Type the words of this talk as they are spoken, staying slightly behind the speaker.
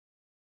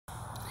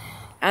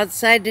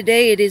Outside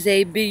today, it is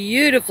a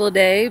beautiful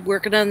day.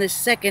 Working on this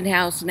second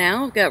house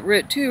now.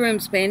 Got 2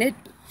 rooms painted.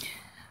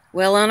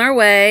 Well on our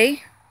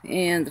way.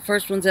 And the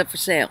first one's up for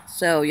sale.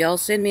 So y'all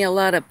send me a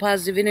lot of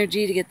positive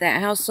energy to get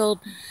that house sold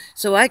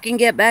so I can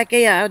get back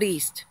out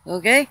east.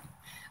 Okay?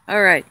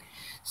 Alright.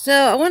 So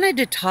I wanted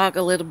to talk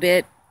a little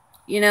bit.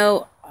 You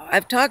know,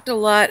 I've talked a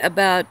lot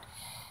about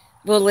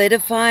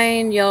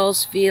validifying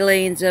y'all's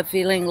feelings of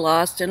feeling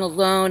lost and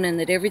alone and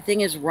that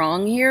everything is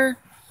wrong here.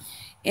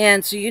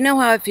 And so you know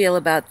how I feel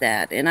about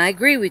that. And I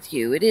agree with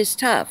you. It is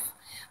tough.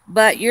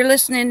 But you're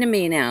listening to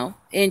me now.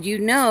 And you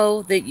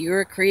know that you're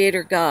a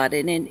creator God.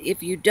 And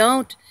if you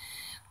don't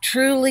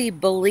truly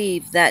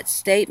believe that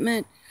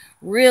statement,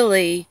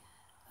 really,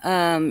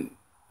 I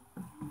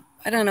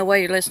don't know why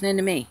you're listening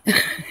to me.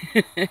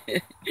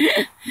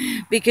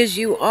 Because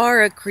you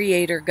are a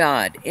creator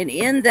God. And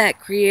in that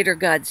creator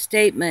God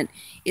statement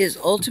is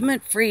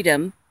ultimate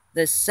freedom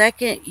the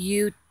second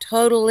you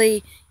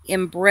totally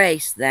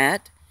embrace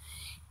that.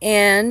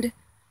 And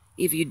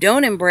if you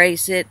don't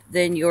embrace it,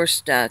 then you're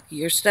stuck.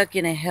 You're stuck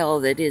in a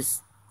hell that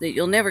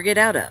you'll never get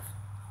out of.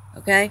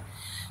 Okay?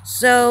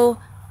 So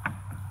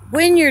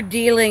when you're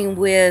dealing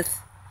with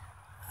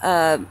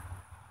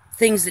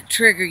things that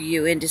trigger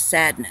you into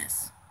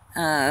sadness,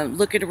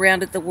 looking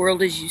around at the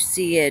world as you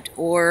see it,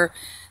 or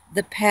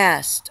the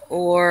past,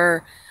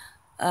 or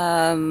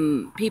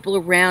people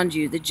around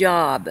you, the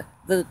job,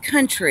 the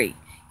country,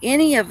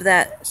 any of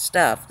that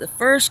stuff, the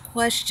first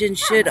question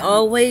should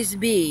always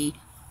be,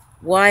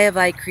 why have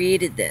I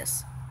created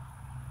this?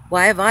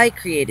 Why have I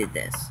created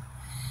this?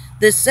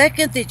 The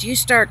second that you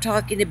start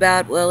talking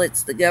about, well,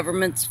 it's the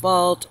government's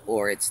fault,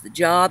 or it's the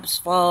job's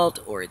fault,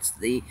 or it's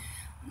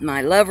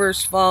my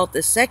lover's fault,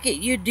 the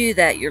second you do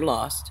that, you're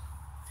lost.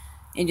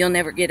 And you'll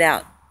never get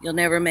out. You'll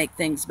never make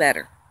things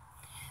better.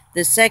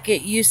 The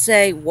second you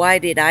say, why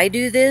did I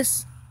do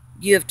this?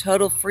 You have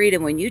total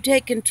freedom. When you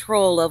take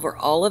control over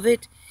all of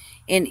it,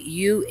 and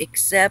you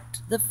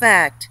accept the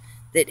fact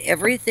that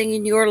everything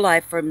in your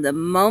life from the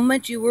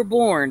moment you were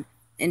born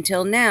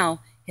until now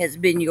has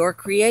been your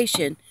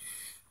creation,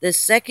 the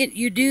second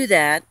you do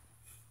that,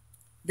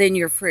 then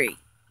you're free.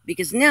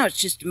 Because now it's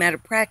just a matter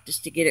of practice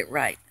to get it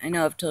right. I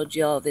know I've told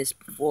you all this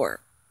before.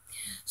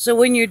 So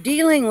when you're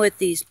dealing with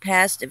these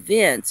past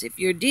events, if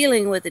you're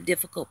dealing with a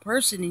difficult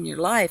person in your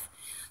life,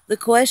 the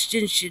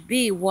question should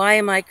be, why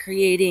am I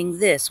creating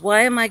this?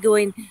 Why am I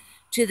going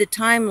to the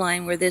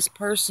timeline where this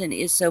person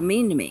is so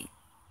mean to me?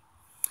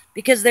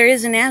 Because there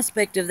is an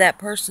aspect of that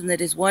person that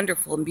is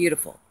wonderful and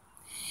beautiful.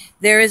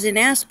 There is an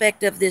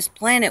aspect of this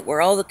planet where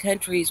all the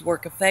countries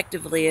work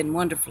effectively and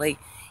wonderfully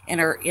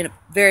and are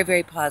very,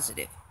 very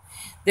positive.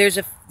 There's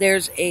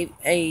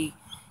a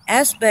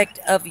aspect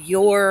of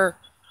your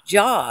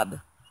job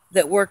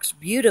that works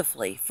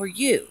beautifully for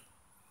you.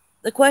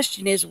 The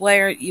question is, why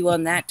aren't you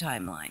on that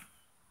timeline?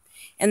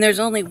 And there's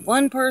only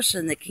one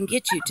person that can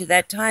get you to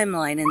that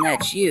timeline, and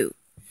that's you.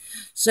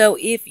 So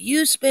if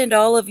you spend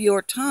all of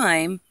your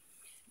time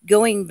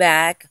going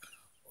back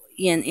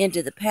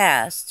into the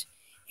past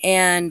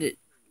and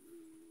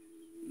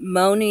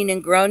moaning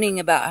and groaning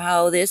about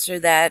how this or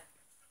that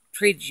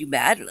treated you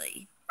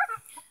badly,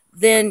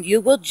 then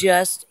you will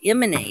just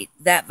emanate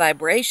that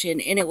vibration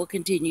and it will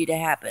continue to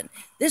happen.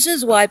 This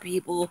is why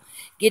people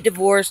get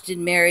divorced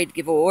and married,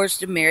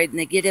 and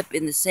they get up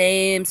in the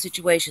same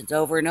situations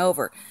over and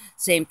over.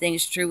 Same thing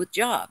is true with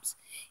jobs,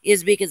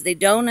 is because they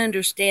don't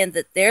understand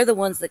that they're the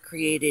ones that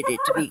created it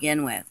to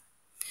begin with.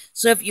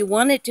 So if you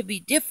want it to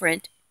be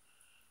different,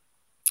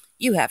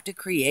 you have to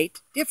create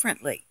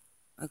differently,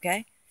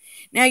 okay?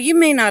 Now, you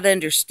may not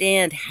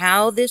understand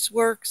how this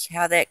works,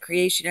 how that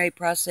creationary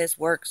process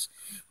works.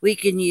 We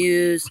can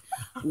use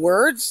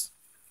words.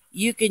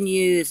 You can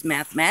use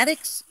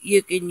mathematics.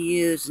 You can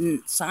use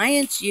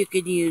science. You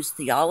can use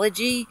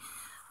theology.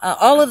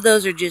 All of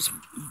those are just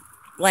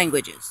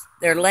languages.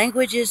 They're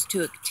languages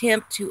to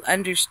attempt to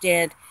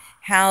understand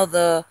how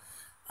the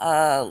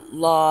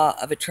law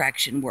of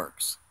attraction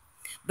works.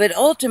 But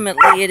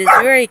ultimately, it is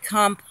a very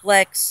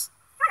complex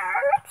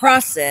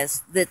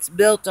process that's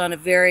built on a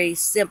very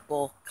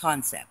simple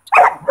concept.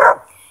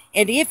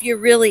 And if you're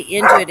really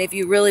into it, if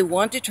you really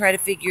want to try to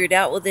figure it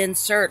out, well, then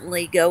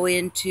certainly go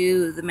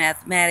into the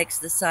mathematics,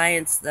 the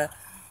science, the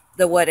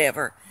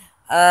whatever.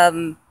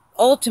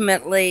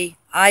 Ultimately,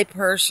 I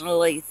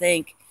personally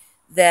think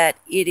that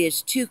it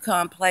is too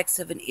complex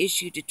of an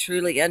issue to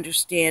truly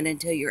understand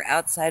until you're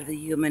outside of the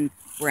human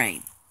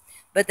brain.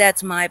 But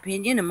that's my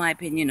opinion, and my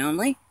opinion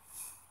only.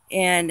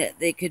 And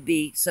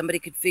somebody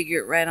could figure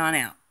it right on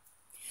out.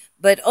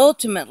 But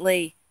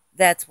ultimately,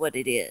 that's what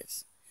it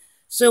is.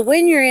 So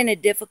when you're in a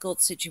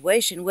difficult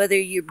situation, whether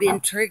you've been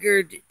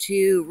triggered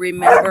to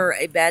remember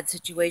a bad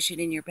situation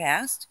in your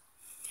past,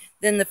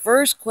 then the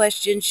first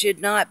question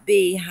should not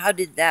be, how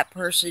did that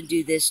person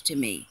do this to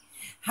me?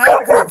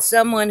 How could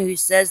someone who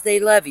says they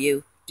love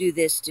you do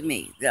this to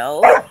me?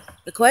 No,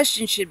 the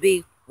question should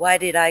be, why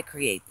did I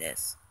create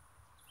this?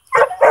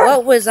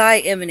 What was I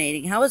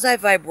emanating? How was I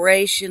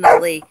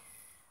vibrationally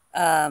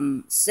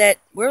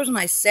where was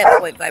my set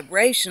point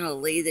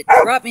vibrationally that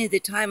brought me to the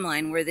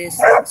timeline where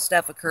this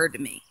stuff occurred to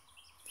me.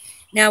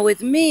 Now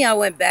with me, I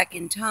went back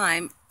in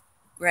time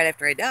right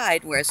after I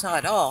died where I saw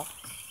it all,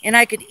 and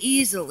I could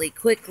easily,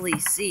 quickly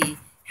see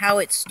how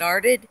it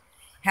started,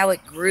 how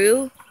it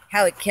grew,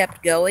 how it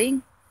kept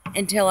going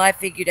until I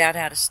figured out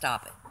how to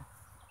stop it.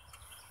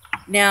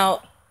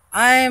 Now,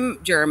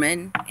 I'm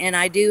German, and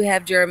I do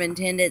have German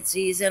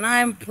tendencies, and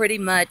I'm pretty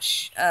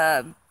much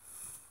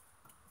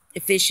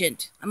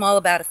efficient. I'm all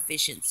about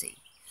efficiency.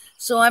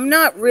 So I'm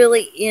not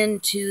really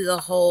into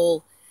the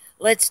whole,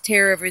 let's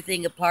tear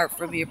everything apart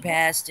from your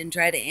past and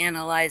try to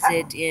analyze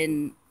it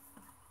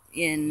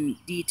in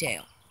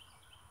detail.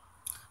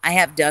 I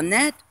have done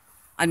that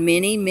on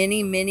many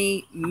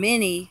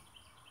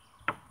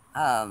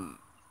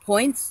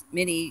points,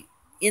 many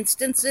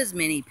instances,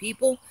 many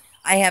people.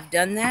 I have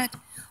done that.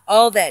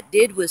 All that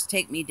did was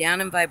take me down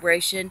in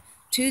vibration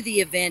to the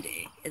event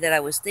that I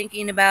was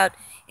thinking about,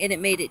 and it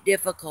made it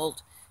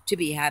difficult to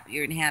be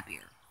happier and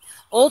happier.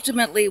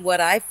 Ultimately, what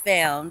I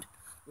found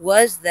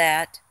was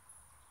that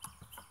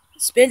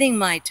spending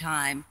my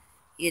time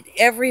at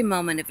every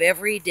moment of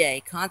every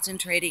day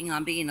concentrating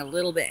on being a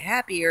little bit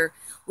happier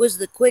was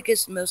the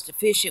quickest, most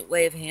efficient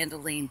way of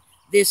handling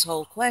this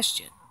whole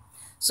question.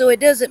 So it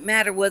doesn't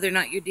matter whether or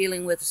not you're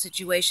dealing with a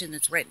situation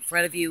that's right in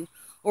front of you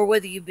or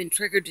whether you've been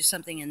triggered to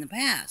something in the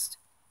past.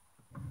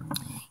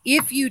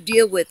 If you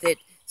deal with it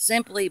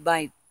simply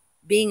by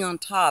being on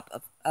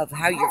top of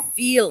how you're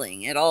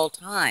feeling at all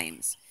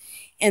times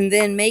and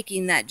then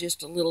making that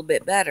just a little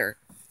bit better,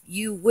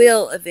 you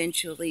will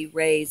eventually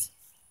raise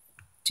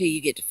till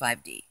you get to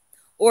 5D.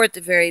 Or at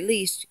the very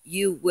least,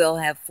 you will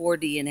have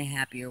 4D in a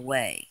happier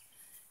way.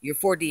 Your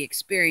 4D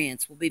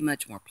experience will be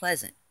much more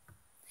pleasant.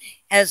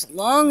 As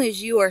long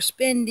as you are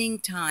spending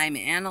time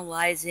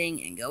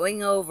analyzing and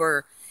going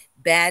over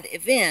bad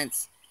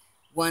events,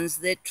 ones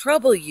that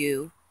trouble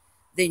you,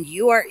 then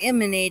you are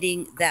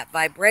emanating that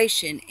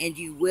vibration and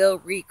you will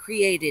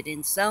recreate it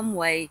in some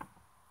way,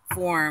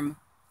 form,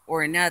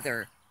 or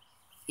another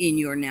in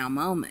your now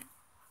moment.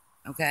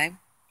 Okay?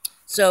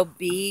 So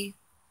be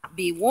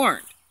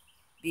warned.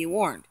 Be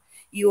warned.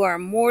 You are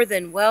more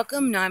than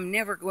welcome. Now, I'm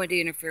never going to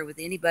interfere with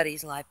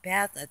anybody's life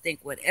path. I think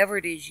whatever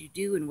it is you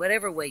do in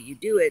whatever way you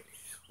do it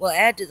will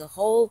add to the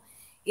whole.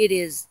 It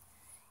is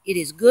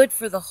good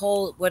for the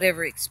whole,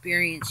 whatever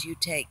experience you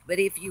take. But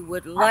if you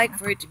would like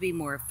for it to be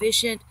more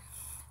efficient,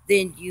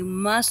 then you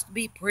must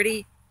be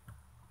pretty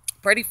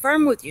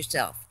firm with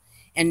yourself.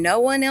 And no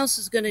one else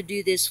is going to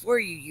do this for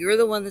you. You're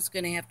the one that's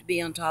going to have to be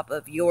on top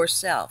of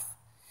yourself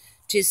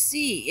to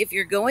see if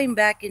you're going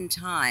back in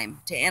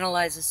time to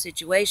analyze a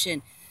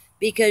situation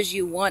because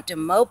you want to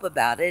mope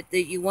about it,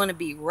 that you want to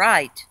be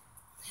right.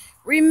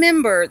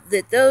 Remember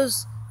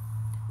that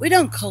we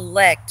don't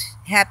collect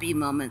happy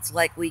moments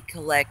like we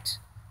collect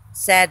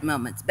sad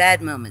moments,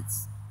 bad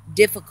moments,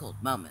 difficult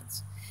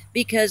moments,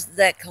 because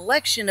that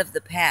collection of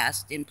the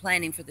past in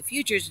planning for the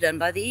future is done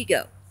by the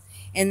ego.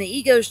 And the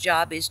ego's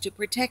job is to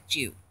protect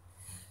you.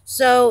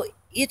 So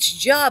its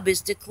job is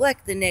to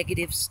collect the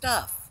negative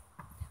stuff,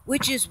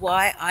 which is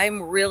why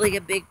I'm really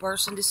a big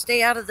person to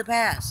stay out of the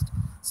past.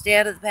 Stay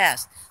out of the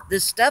past. The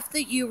stuff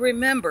that you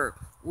remember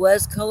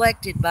was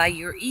collected by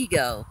your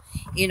ego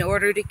in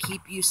order to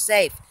keep you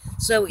safe.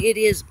 So it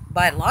is,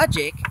 by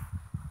logic,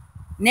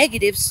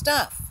 negative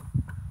stuff.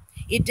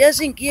 It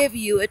doesn't give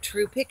you a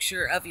true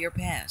picture of your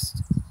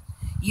past.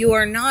 You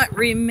are not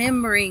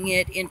remembering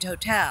it in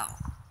total.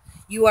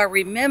 You are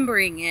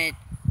remembering it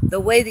the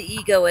way the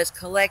ego has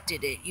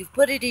collected it. You've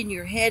put it in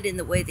your head in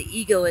the way the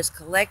ego has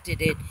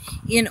collected it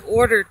in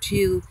order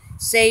to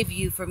save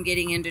you from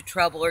getting into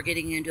trouble or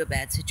getting into a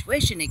bad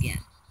situation again.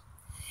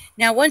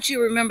 Now, once you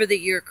remember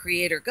that you're a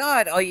creator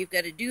God, all you've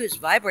got to do is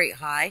vibrate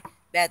high.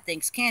 Bad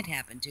things can't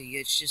happen to you.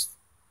 It's just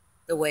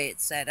the way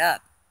it's set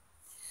up.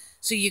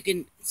 So you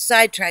can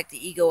sidetrack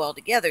the ego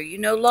altogether. You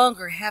no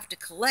longer have to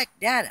collect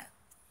data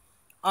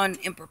on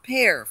and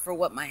prepare for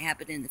what might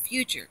happen in the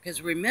future.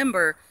 Because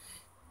remember,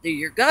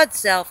 your God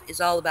self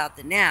is all about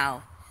the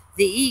now.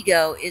 The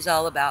ego is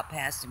all about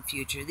past and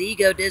future. The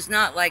ego does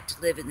not like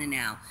to live in the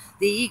now.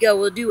 The ego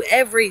will do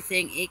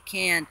everything it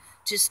can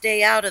to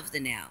stay out of the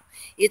now.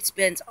 It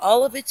spends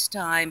all of its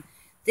time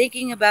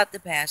thinking about the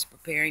past,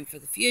 preparing for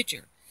the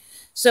future.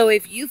 So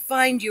if you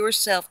find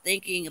yourself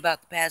thinking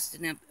about the past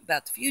and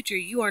about the future,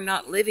 you are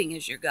not living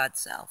as your God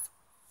self.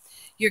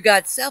 Your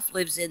God self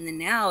lives in the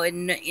now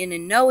and in a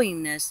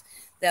knowingness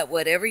that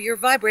whatever you're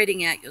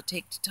vibrating at, you'll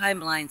take to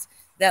timelines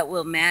that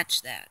will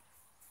match that.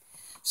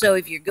 So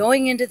if you're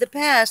going into the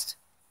past,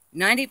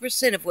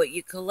 90% of what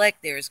you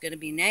collect there is going to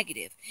be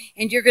negative.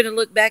 And you're going to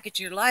look back at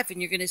your life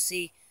and you're going to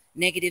see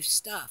negative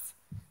stuff.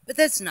 But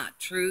that's not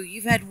true.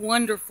 You've had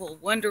wonderful,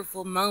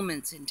 wonderful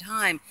moments in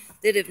time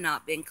that have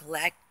not been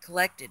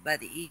collected by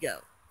the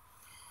ego.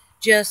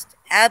 Just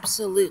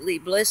absolutely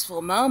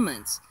blissful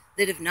moments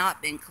that have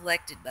not been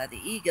collected by the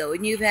ego.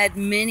 And you've had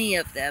many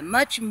of them,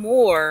 much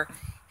more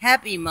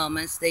happy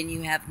moments than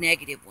you have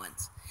negative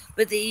ones.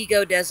 But the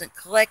ego doesn't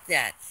collect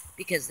that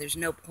because there's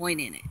no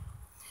point in it.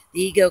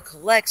 The ego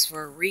collects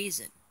for a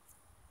reason.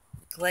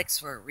 It collects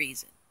for a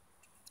reason.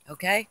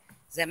 Okay?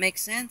 Does that make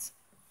sense?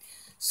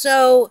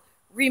 So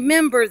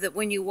remember that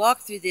when you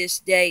walk through this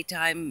day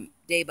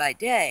by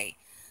day,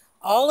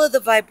 all of the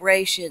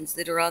vibrations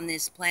that are on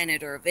this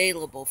planet are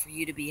available for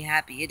you to be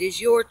happy. It is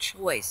your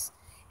choice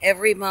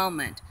every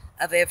moment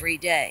of every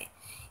day.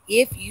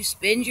 If you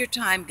spend your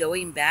time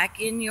going back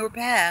in your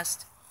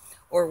past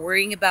or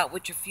worrying about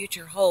what your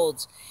future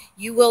holds,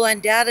 you will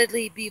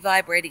undoubtedly be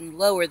vibrating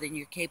lower than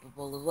you're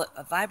capable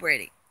of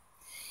vibrating.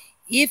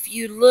 If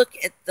you look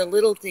at the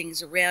little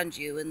things around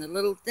you, and the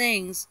little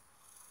things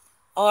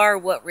are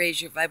what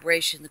raise your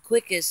vibration the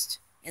quickest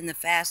and the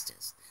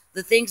fastest,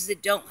 the things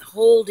that don't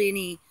hold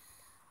any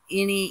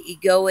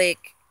egoic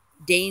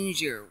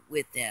danger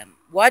with them.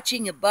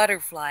 Watching a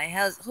butterfly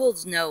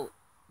holds no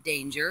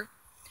danger.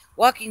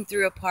 Walking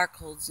through a park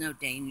holds no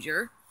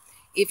danger.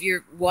 If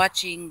you're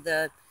watching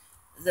the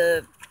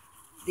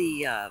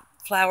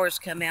flowers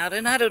come out,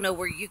 and I don't know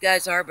where you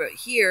guys are, but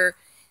here,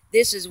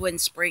 this is when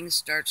spring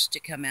starts to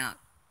come out.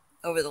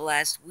 Over the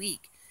last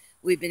week,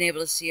 we've been able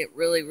to see it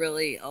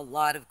really, a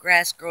lot of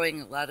grass growing,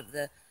 a lot of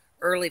the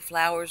early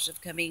flowers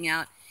of coming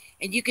out.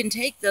 And you can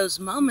take those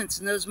moments,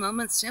 and those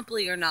moments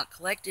simply are not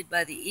collected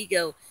by the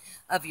ego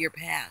of your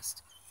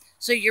past.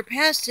 So your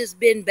past has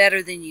been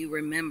better than you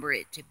remember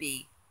it to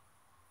be.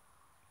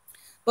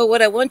 But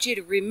what I want you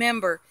to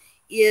remember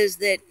is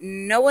that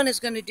no one is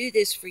going to do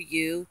this for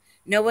you.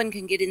 No one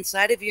can get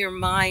inside of your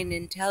mind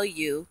and tell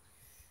you.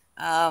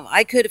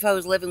 I could if I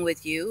was living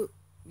with you.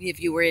 If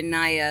you were in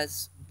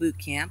Naya's boot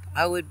camp,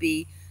 I would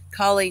be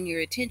calling your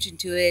attention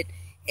to it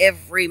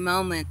every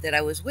moment that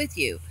I was with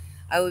you.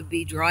 I would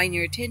be drawing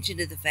your attention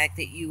to the fact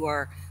that you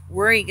are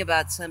worrying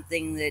about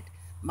something that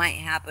might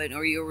happen,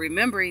 or you're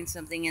remembering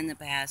something in the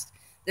past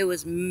that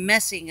was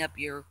messing up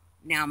your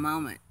now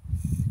moment.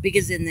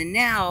 Because in the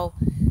now,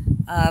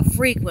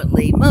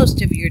 frequently,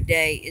 most of your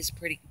day is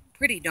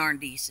pretty darn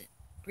decent.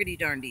 Pretty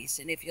darn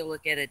decent if you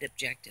look at it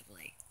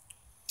objectively.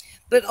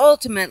 But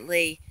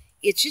ultimately,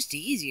 it's just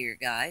easier,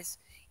 guys.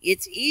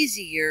 It's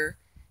easier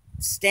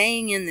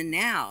staying in the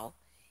now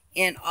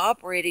and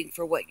operating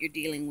for what you're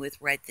dealing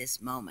with right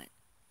this moment.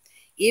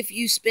 If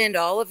you spend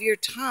all of your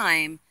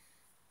time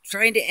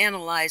trying to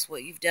analyze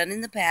what you've done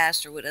in the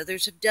past or what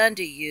others have done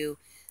to you,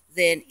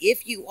 then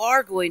if you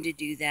are going to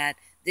do that,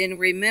 then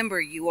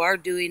remember you are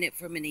doing it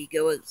from an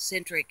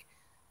egocentric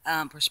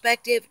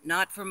perspective,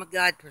 not from a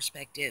God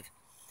perspective.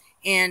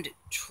 And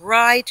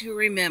try to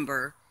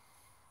remember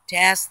to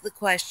ask the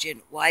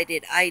question, why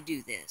did I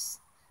do this?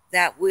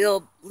 That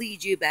will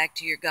lead you back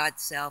to your God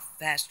self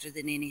faster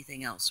than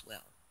anything else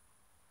will.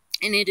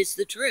 And it is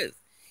the truth.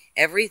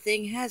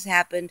 Everything has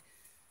happened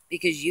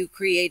because you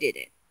created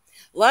it.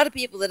 A lot of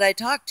people that I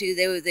talk to,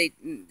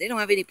 they don't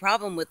have any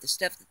problem with the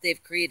stuff that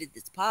they've created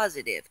that's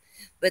positive,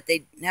 but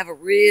they have a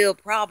real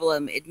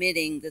problem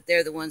admitting that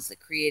they're the ones that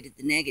created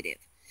the negative.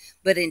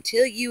 But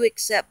until you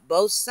accept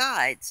both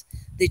sides,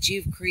 that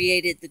you've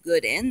created the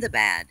good and the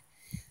bad,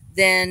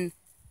 then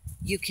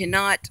you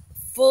cannot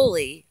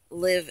fully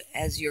live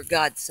as your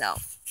God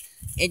self,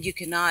 and you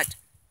cannot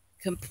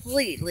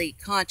completely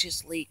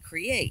consciously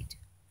create.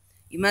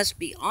 You must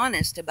be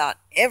honest about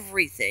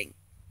everything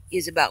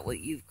is about what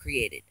you've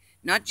created.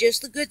 Not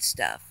just the good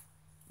stuff,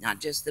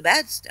 not just the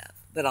bad stuff,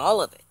 but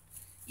all of it.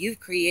 You've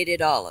created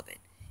all of it.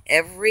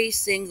 Every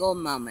single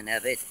moment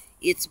of it,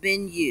 it's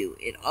been you.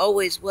 It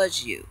always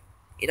was you.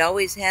 It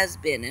always has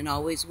been and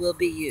always will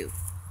be you.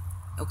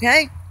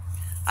 Okay?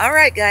 All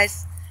right,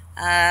 guys.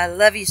 I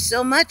love you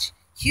so much.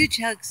 Huge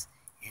hugs,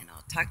 and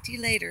I'll talk to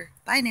you later.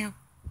 Bye now.